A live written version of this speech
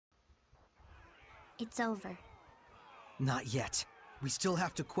It's over. Not yet. We still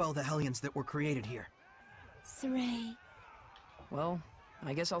have to quell the Hellions that were created here. Saray. Well,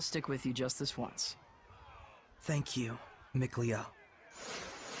 I guess I'll stick with you just this once. Thank you, Mikleo.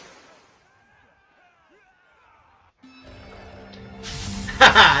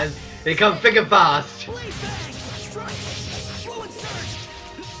 Haha! They come thick and fast! Blaze bang! Strike! Flow and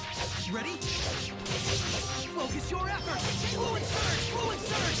surge! Ready? Focus your effort! Flow and surge! Flow and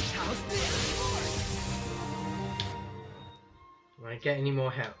surge! How's this? Do I get any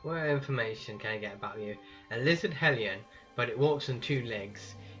more help? What information can I get about you? A lizard Hellion, but it walks on 2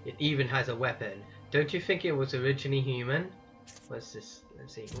 legs. It even has a weapon. Don't you think it was originally human? What's this?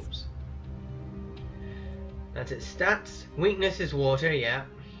 Let's see. Oops. That's its stats. Weakness is water, yeah.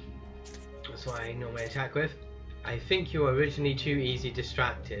 That's what I normally attack with. I think you were originally too easy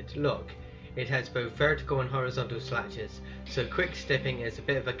distracted. Look, it has both vertical and horizontal slashes, so quick stepping is a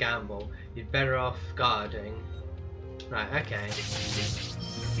bit of a gamble. You'd better off guarding. Right, okay.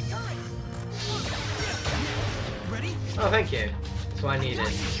 Ready? Oh, thank you. That's what I needed.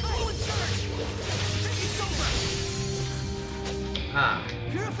 Ah.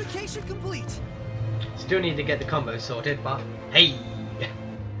 Purification complete. Still need to get the combo sorted, but hey!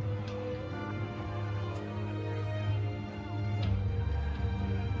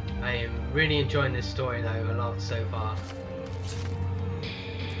 I am really enjoying this story though a lot so far.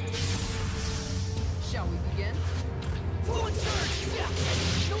 Shall we begin? Flow and surge! Yeah.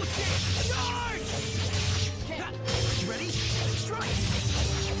 No escape! Charge! Ready? Strike!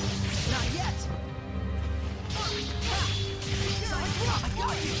 Not yet! Solid rock! I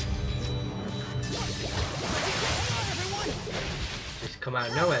got you! Just come out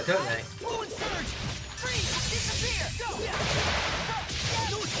of nowhere, don't they? Flow and surge! Freeze! Disappear! Go!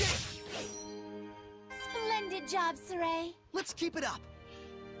 No escape! Splendid job, Saray. Let's keep it up.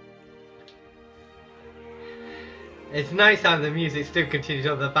 It's nice how the music still continues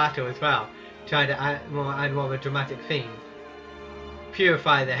on the battle as well, trying to add more of a dramatic theme.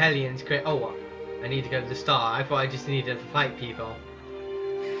 Purify the Hellions, create. Oh, what? I need to go to the star. I thought I just needed to fight people.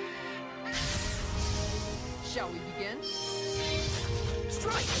 Shall we begin?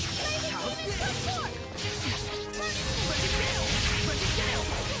 Strike! How's this?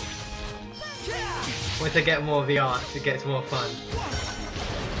 Yeah! Once I get more of the art, it gets more fun.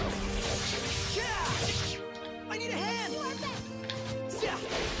 I need a hand!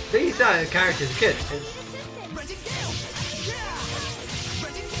 These characters are good.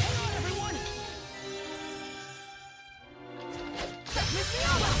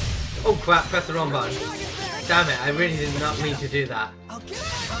 Oh crap, press the wrong button. Damn it, I really did not mean to do that.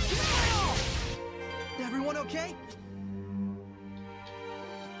 Everyone okay?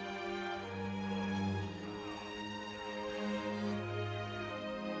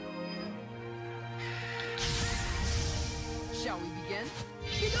 Shall we begin?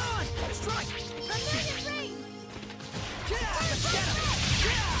 Get on! Strike! Tremendous rain! Let's get him!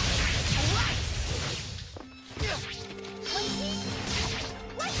 Alright!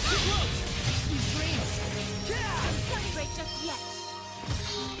 Too close! Sweet dreams! Don't celebrate just yet.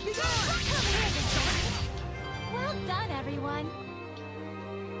 Be gone! Come here, Victor. Well done, everyone.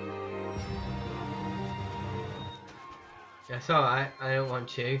 That's alright, I don't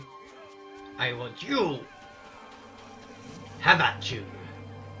want you. I want you! How about you?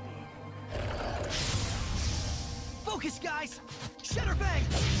 Focus, guys! Shutterbang!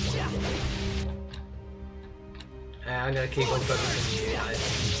 I'm gonna keep on focusing on you guys.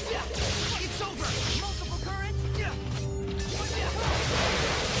 It's over! Multiple currents!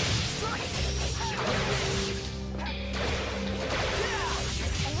 Strike!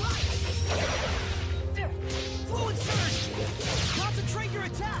 Flow and surge! Concentrate your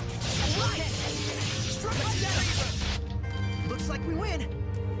attack! Alright! Strike! Looks like we win!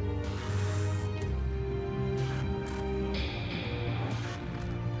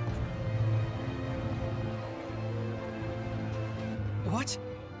 What?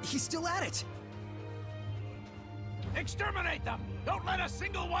 He's still at it! Exterminate them! Don't let a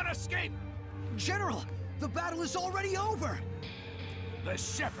single one escape! General, the battle is already over! The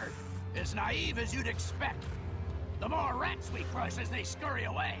Shepherd, as naive as you'd expect. The more rats we crush as they scurry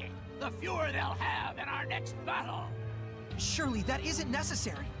away, the fewer they'll have in our next battle. Surely that isn't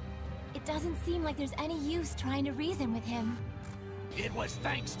necessary. It doesn't seem like there's any use trying to reason with him. It was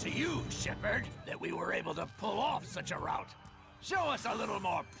thanks to you, Shepherd, that we were able to pull off such a rout. Show us a little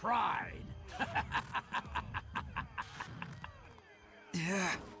more pride.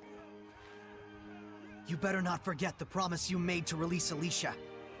 Yeah. You better not forget the promise you made to release Alicia.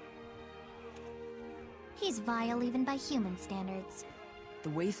 He's vile even by human standards.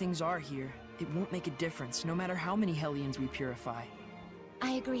 The way things are here, It won't make a difference, no matter how many Hellions we purify.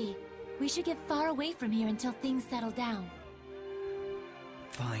 I agree. We should get far away from here until things settle down.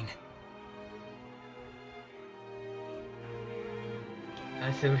 Fine.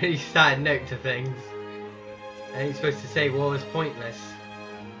 That's a really sad note to things. And he's supposed to say war was pointless.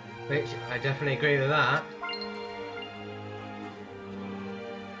 Which, I definitely agree with that.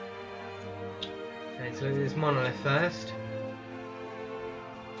 Okay, so this monolith first.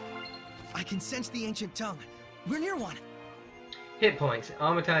 I can sense the ancient tongue. We're near one. Hit points.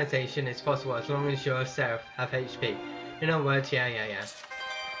 Amortization is possible as long as your Seraph have HP. In other words, yeah.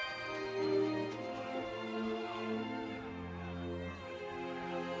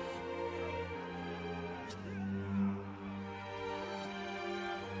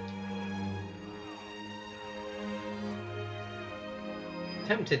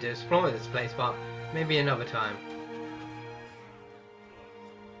 Tempted to explore this place, but maybe another time.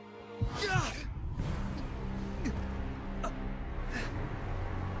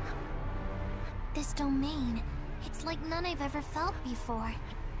 This domain, it's like none I've ever felt before.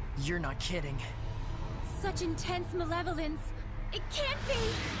 You're not kidding. Such intense malevolence. It can't be!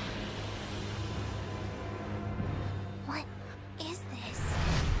 What is this?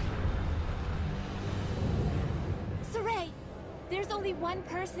 Saray! There's only one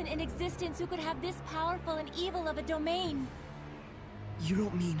person in existence who could have this powerful and evil of a domain. You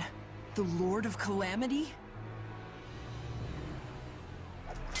don't mean the Lord of Calamity?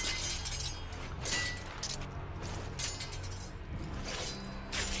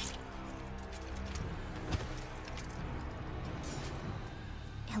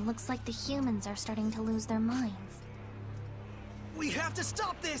 It looks like the humans are starting to lose their minds. We have to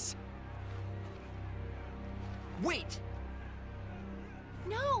stop this! Wait!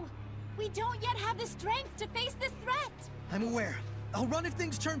 No! We don't yet have the strength to face this threat! I'm aware. I'll run if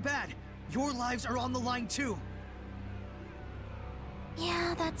things turn bad. Your lives are on the line too.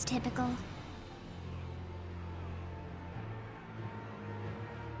 Yeah, that's typical.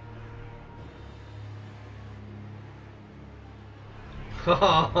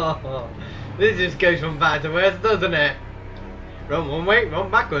 This just goes from bad to worse, doesn't it? Run one way, run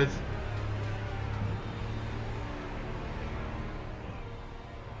backwards.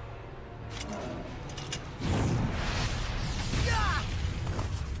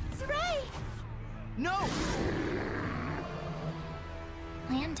 Saray! No!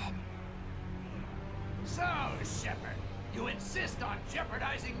 Landon. So, Shepard, you insist on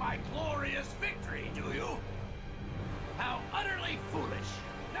jeopardizing my glorious victory, do you? How utterly foolish!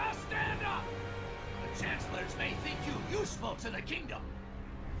 Now stand up! The Chancellors may think you useful to the kingdom,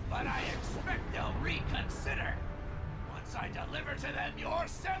 but I expect they'll reconsider once I deliver to them your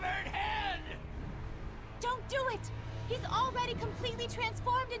severed head! Don't do it! He's already completely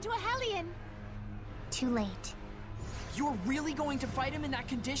transformed into a Hellion! Too late. You're really going to fight him in that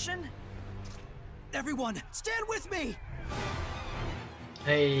condition? Everyone, stand with me!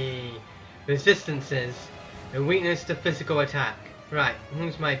 Hey, resistances. A weakness to physical attack. Right,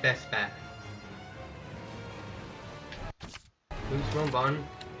 who's my best bet? Oops, wrong button.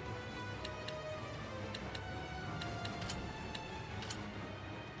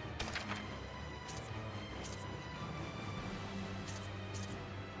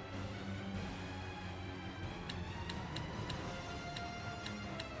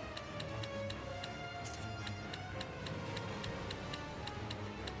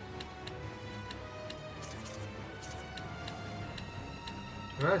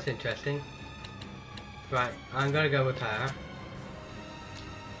 Well, that's interesting. Right, I'm gonna go with her.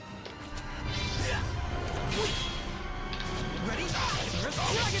 Ready?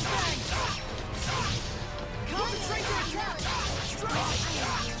 Dragon Bang! Concentrate your attack! Strike!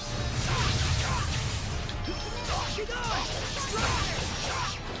 Get on! Strike!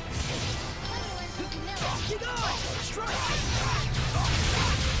 Get on! Strike!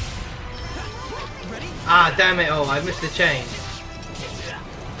 Ready? Ah, damn it all, I missed the chain.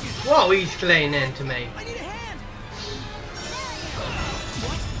 Whoa, he's laying into me. I need a hand!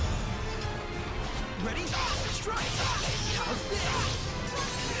 What? Ready? Strike! How's this?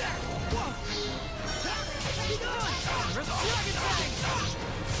 Whoa! Get on! Dragon Bang!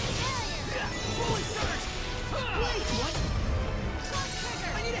 Fully surge! Wait, what?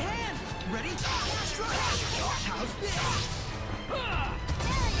 I need a hand! Ready? Strike! How's this?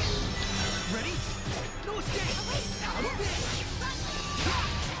 Ready? No escape! How's this?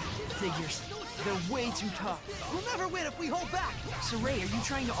 Figures. They're way too tough. We'll never win if we hold back! Saray, are you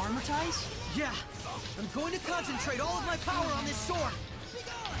trying to armortize? Yeah! I'm going to concentrate all of my power on this sword!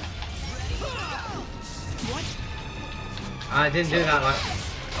 What? I didn't do that like.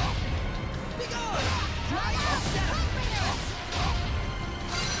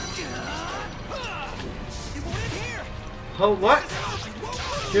 Oh, what?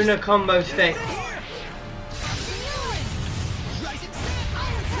 Doing a combo state.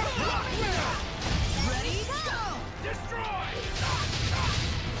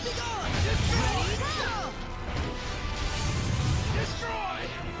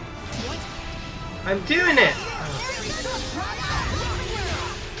 I'm doing it!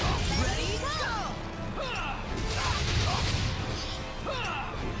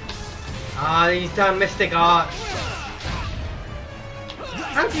 Ah, he's done Mystic Arch.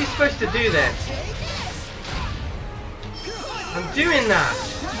 How are you supposed to do this? I'm doing that!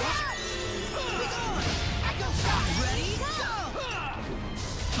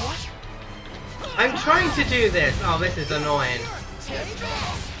 I'm trying to do this! Oh, this is annoying.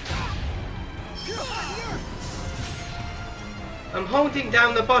 I'm holding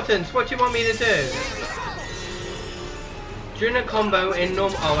down the buttons. What do you want me to do? During a combo in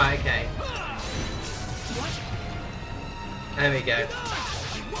normal. Oh, right, okay. There we go.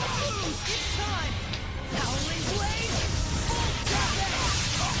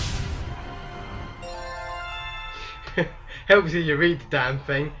 Helps you read the damn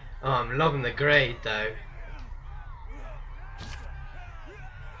thing. Oh, I'm loving the grade though.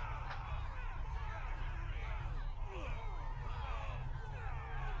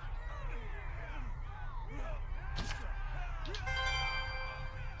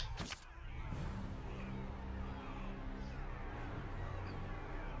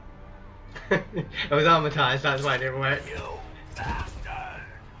 I was armatized, that's why it didn't work. You bastard!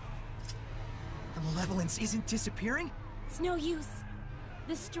 The malevolence isn't disappearing? It's no use.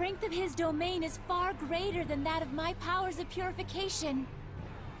 The strength of his domain is far greater than that of my powers of purification.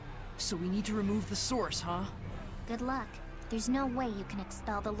 So we need to remove the source, huh? Good luck. There's no way you can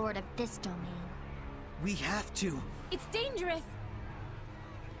expel the Lord of this domain. We have to. It's dangerous.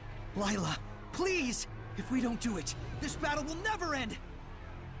 Lila, please! If we don't do it, this battle will never end!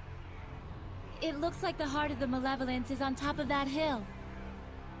 It looks like the heart of the malevolence is on top of that hill.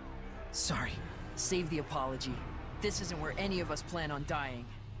 Sorry. Save the apology. This isn't where any of us plan on dying.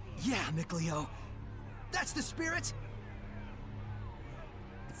 Yeah, Mikleo. That's the spirit!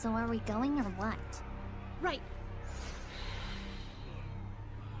 So are we going or what? Right.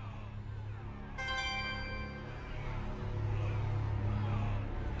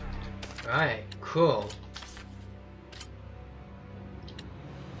 Right, cool.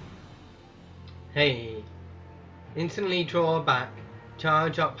 Hey. Instantly draw back,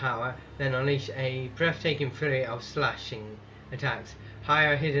 charge up power, then unleash a breathtaking flurry of slashing attacks.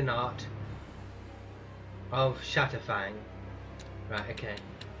 Higher hidden art of Shatterfang. Right, okay.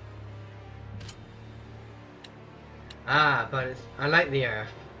 Ah, but it's, I like the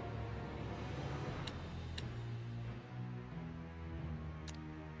earth.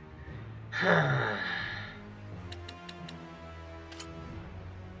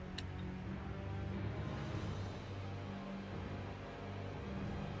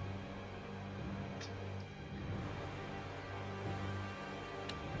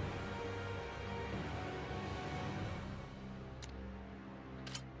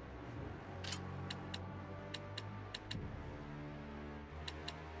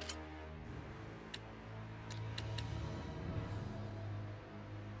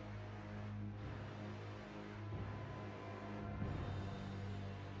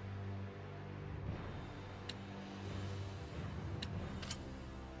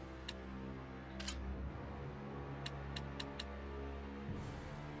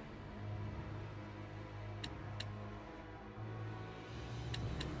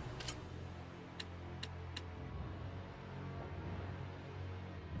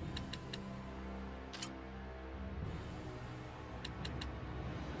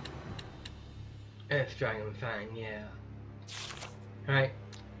 Earth Dragon Fang, yeah. Right,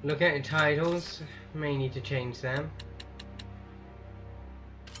 look at the titles. May need to change them.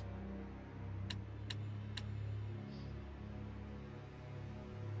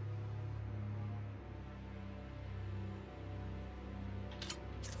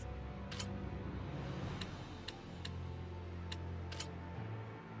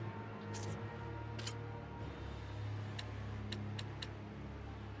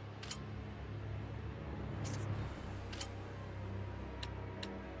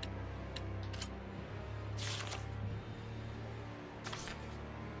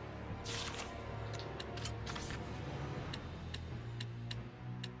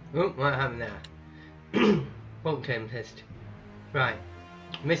 Oh, what happened there? Won't Tempest. Right.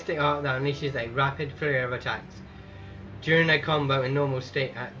 Mystic Art that unleashes a rapid flurry of attacks during a combo in normal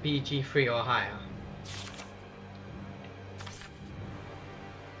state at BG3 or higher.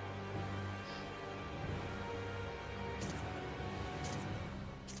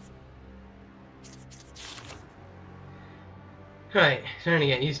 Right, trying to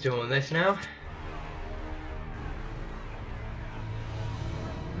get used to all this now.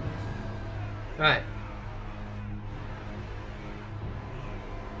 Right.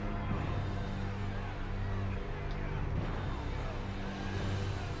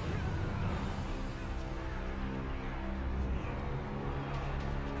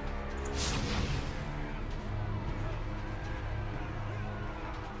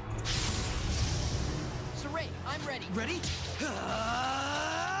 Saray, I'm ready. Ready?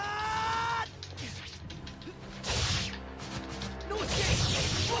 No escape!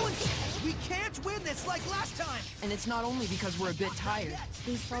 Fluence! We can't win this like last time! And it's not only because we're a bit tired.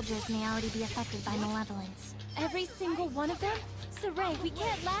 These soldiers may already be affected by malevolence. Every single one of them? Saray, we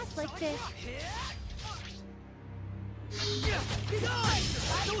can't last like this. Be gone!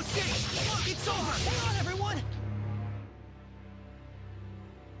 No escape! It's over! Hang on, everyone!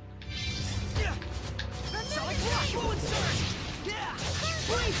 Sonic Rock! Fluence Surge! Yeah!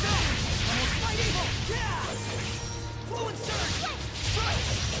 Brave Bang! Almost Light Evil! Yeah! Fluence Surge! Strike!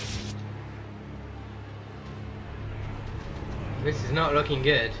 This is not looking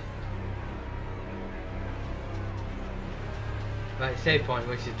good. Right, save point,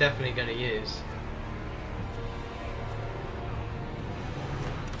 which is definitely going to use.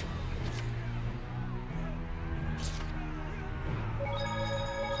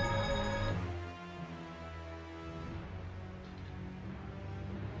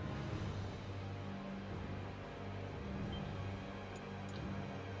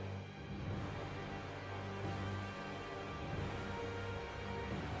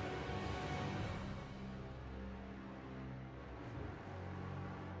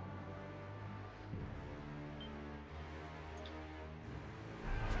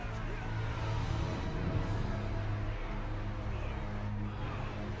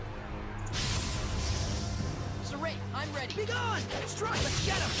 Saray, I'm ready. Be gone! Strike! Let's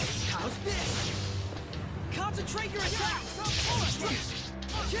get him! How's this? Concentrate your attack! Strike!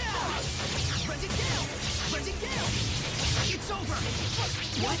 Yeah! Ready Gale! Ready Gale! It's over!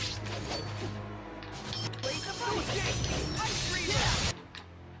 What? No escape! Ice Freeze!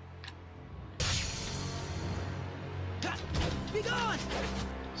 Yeah! Be gone!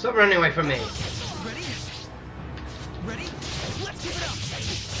 Stop running away from me. Ready? Ready? Let's give it up!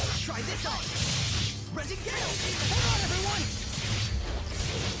 Try this out! Ready Gale! Hang on, everyone!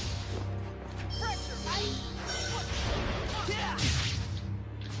 Fracture! Yeah!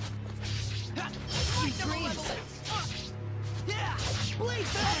 Sweet dreams! Yeah! Blade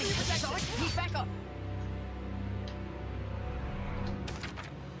Bang! Sonic, Move back up.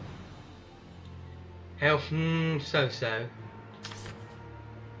 Health, so-so.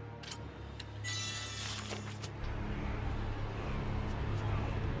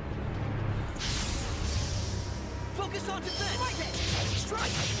 focus on defense!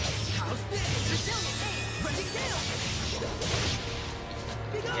 Strike! How's this? Ready Gale!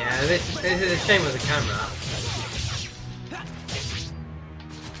 Be gone! Yeah, this is a shame with the camera.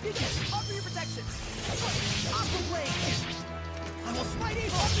 Offer your protection! Aqua Blade! I will smite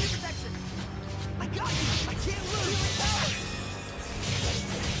evil! Offer your protection! I got you! I can't lose!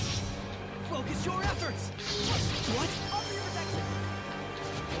 Focus your efforts! What? Offer your protection!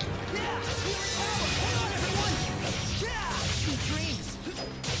 Yeah! Healing power! Hang on, everyone! Yeah! Sweet dreams!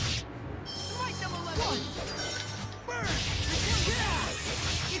 Smite them 11! Burn! Yeah!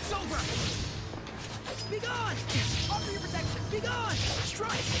 It's over! Be gone! Offer your protection! Be gone!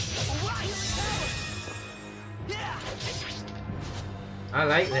 Strike! Alright! Healing power! Yeah! I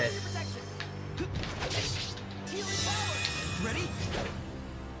like Offer your this. protection! Healing power! Ready?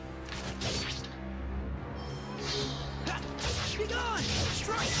 Be gone!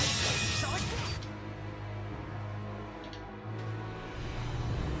 Strike! Sonic!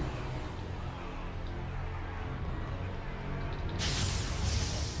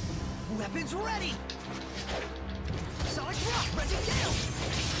 Weapons ready! Sonic Rock! Ready Gale!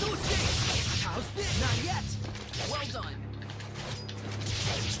 No escape! How's this? Not yet! Well done.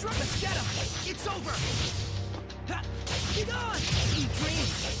 Strike! Let's get him! It's over! Ha! Be gone! Sweet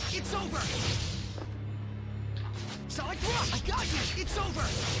dreams! It's over! Sonic Rock! I got you! It's over!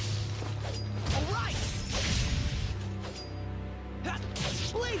 Alright! Ha!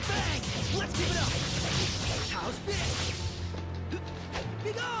 Blade Bang! Let's give it up! How's this?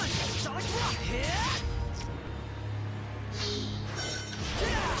 Be gone! Sonic Rock! Hit!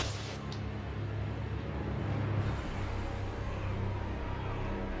 Yeah!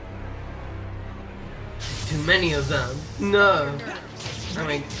 Too many of them. No. I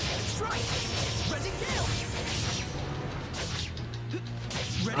mean, Strike! Ready Gale!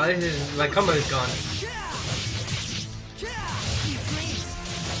 oh, this is my combo's gone. Yeah! Yeah!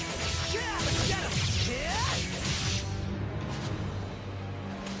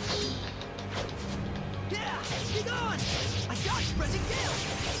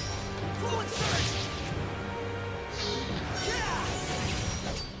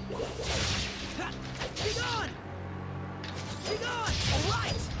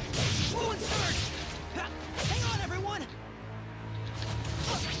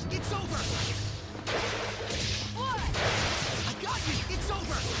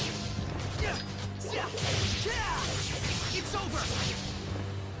 over!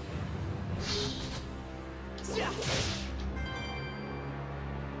 Yeah.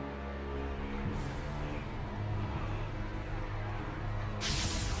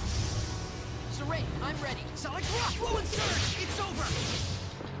 Saray, I'm ready. Solid rock! Flow and surge! It's over!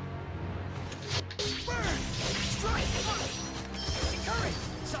 Burn! Strike! Current!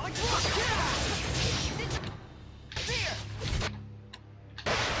 Solid rock! Yeah! Fear!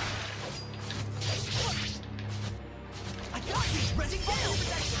 I got you! Resin Gale!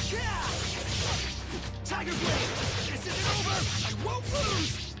 Yeah! Tiger Blade! This isn't over! I won't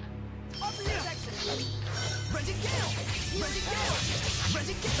lose! Offer your protection! Resin Gale! Resin Gale!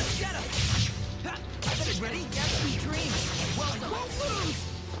 Resin Gale! Let's get him! Ready? Get sweet dreams! Well, I won't lose!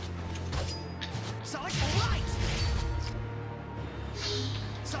 Solid right!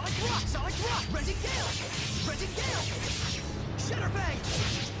 Solid rock! Solid rock! Resin Gale! Resin Gale! Shatterbang!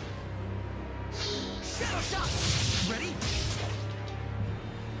 Shadow shot! Ready?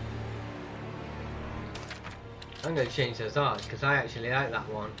 I'm going to change those arts because I actually like that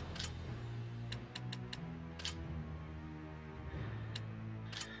one.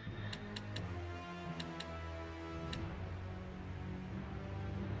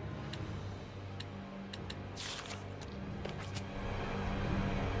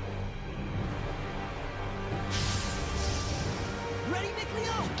 Ready, Nick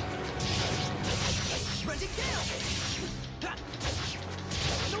Leo? Resin Gale! Ha!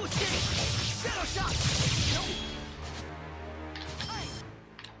 No escape! Shadow shot! No!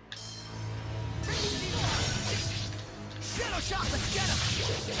 Shadow shot! Let's get him!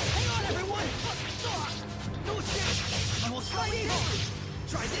 Hang on, everyone! No escape! I will slide evil!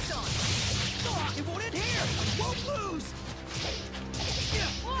 Try this on! It won't end here! I won't lose!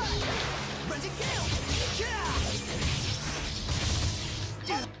 Resin Gale! Yeah!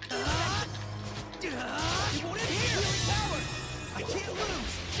 It won't end here! Power! I can't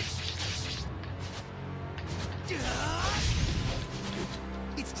lose!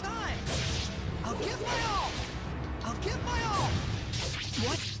 It's time! I'll give my all! I'll give my all!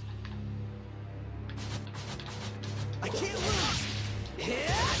 What? I can't lose! Hit!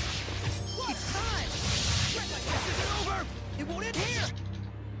 It's time! This isn't over! It won't end here!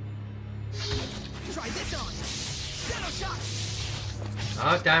 Try this on! Shadow shot!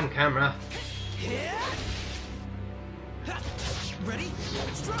 Oh damn camera. Hit! Ha! Ready?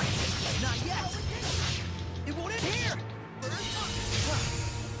 Strike! Not yet! It won't end here!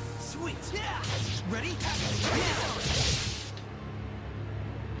 Sweet! Yeah! Ready? Yes!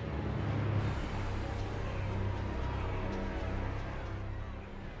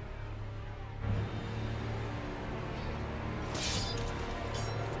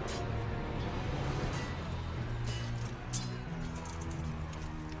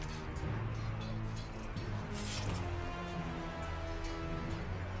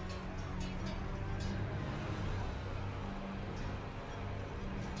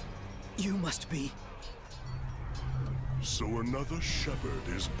 You must be... So another shepherd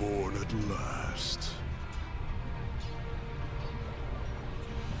is born at last.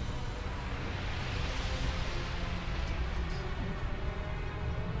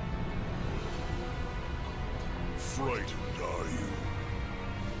 Frightened, are you?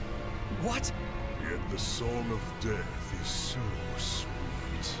 What? Yet the song of death is so sweet.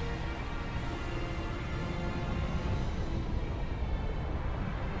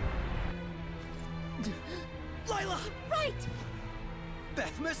 Lila! Right!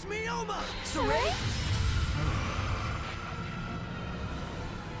 Bethmas Mioma! Saray?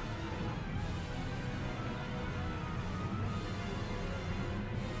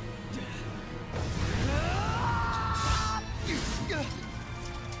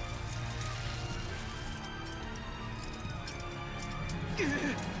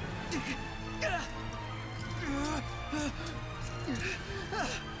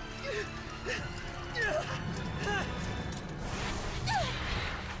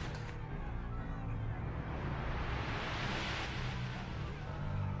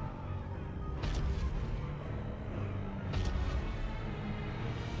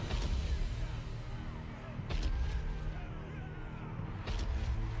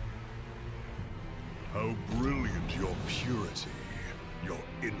 How brilliant your purity, your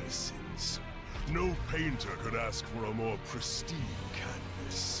innocence. No painter could ask for a more pristine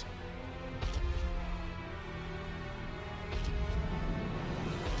canvas.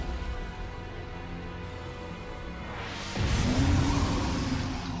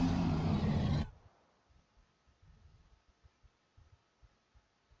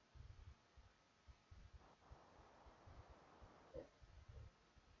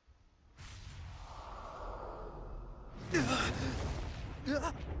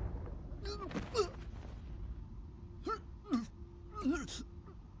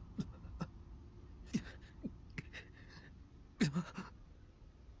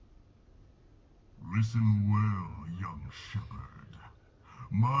 Listen well, young shepherd.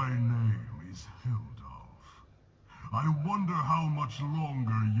 My name is Hildolf. I wonder how much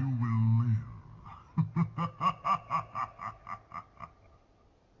longer you will live.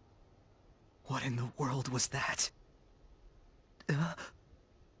 What in the world was that?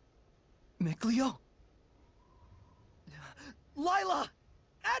 Mikleo? Lila!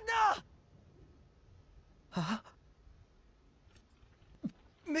 Edna! Huh?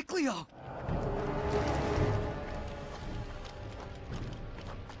 Mikleo!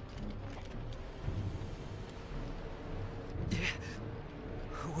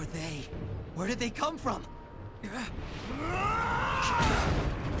 Who are they? Where did they come from?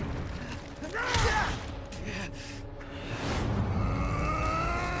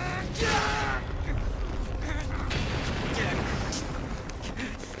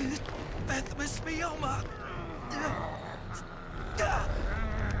 Bethmismioma!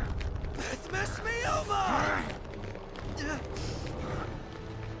 Bethmismioma!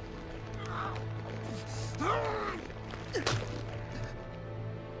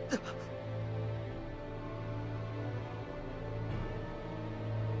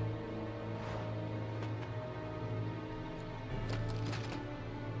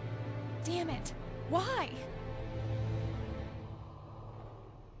 Damn it! Why?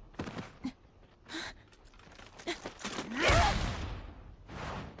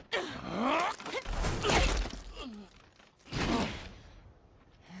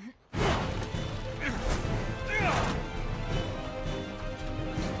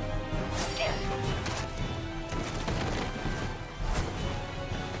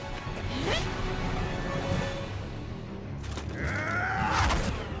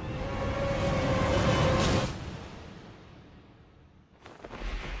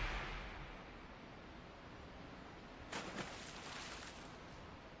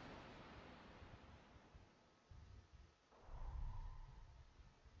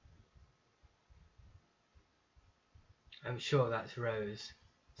 I'm sure that's Rose.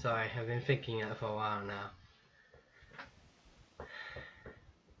 Sorry, I've been thinking it for a while now.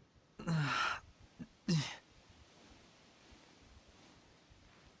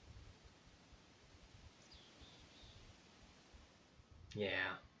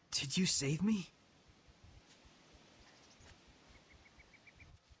 Yeah. Did you save me?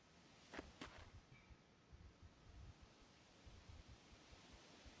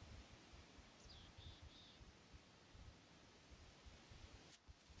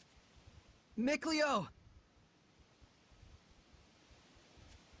 Mikleo!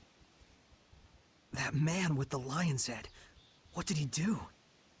 That man with the lion's head. What did he do?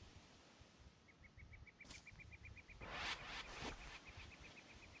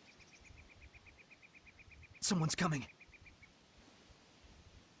 Someone's coming.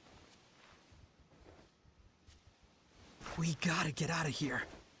 We gotta get out of here.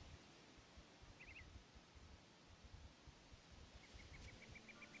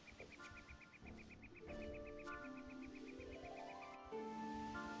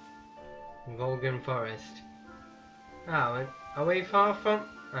 Volgan Forest. Oh, are we far from?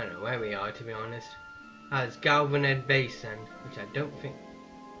 I don't know where we are, to be honest. It's Galvaned Basin, which I don't think.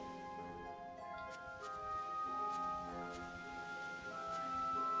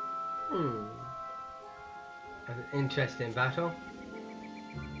 That's an interesting battle.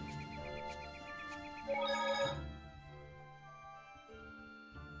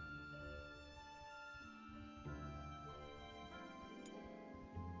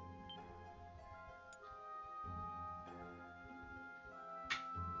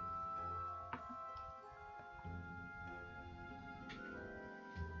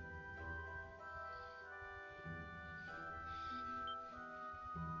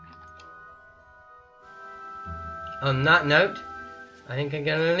 On that note, I think I'm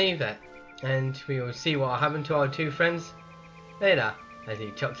gonna leave it, and we will see what happened to our two friends later, as he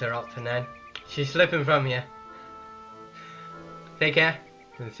chucks her up and then she's slipping from you. Take care,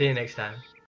 and see you next time.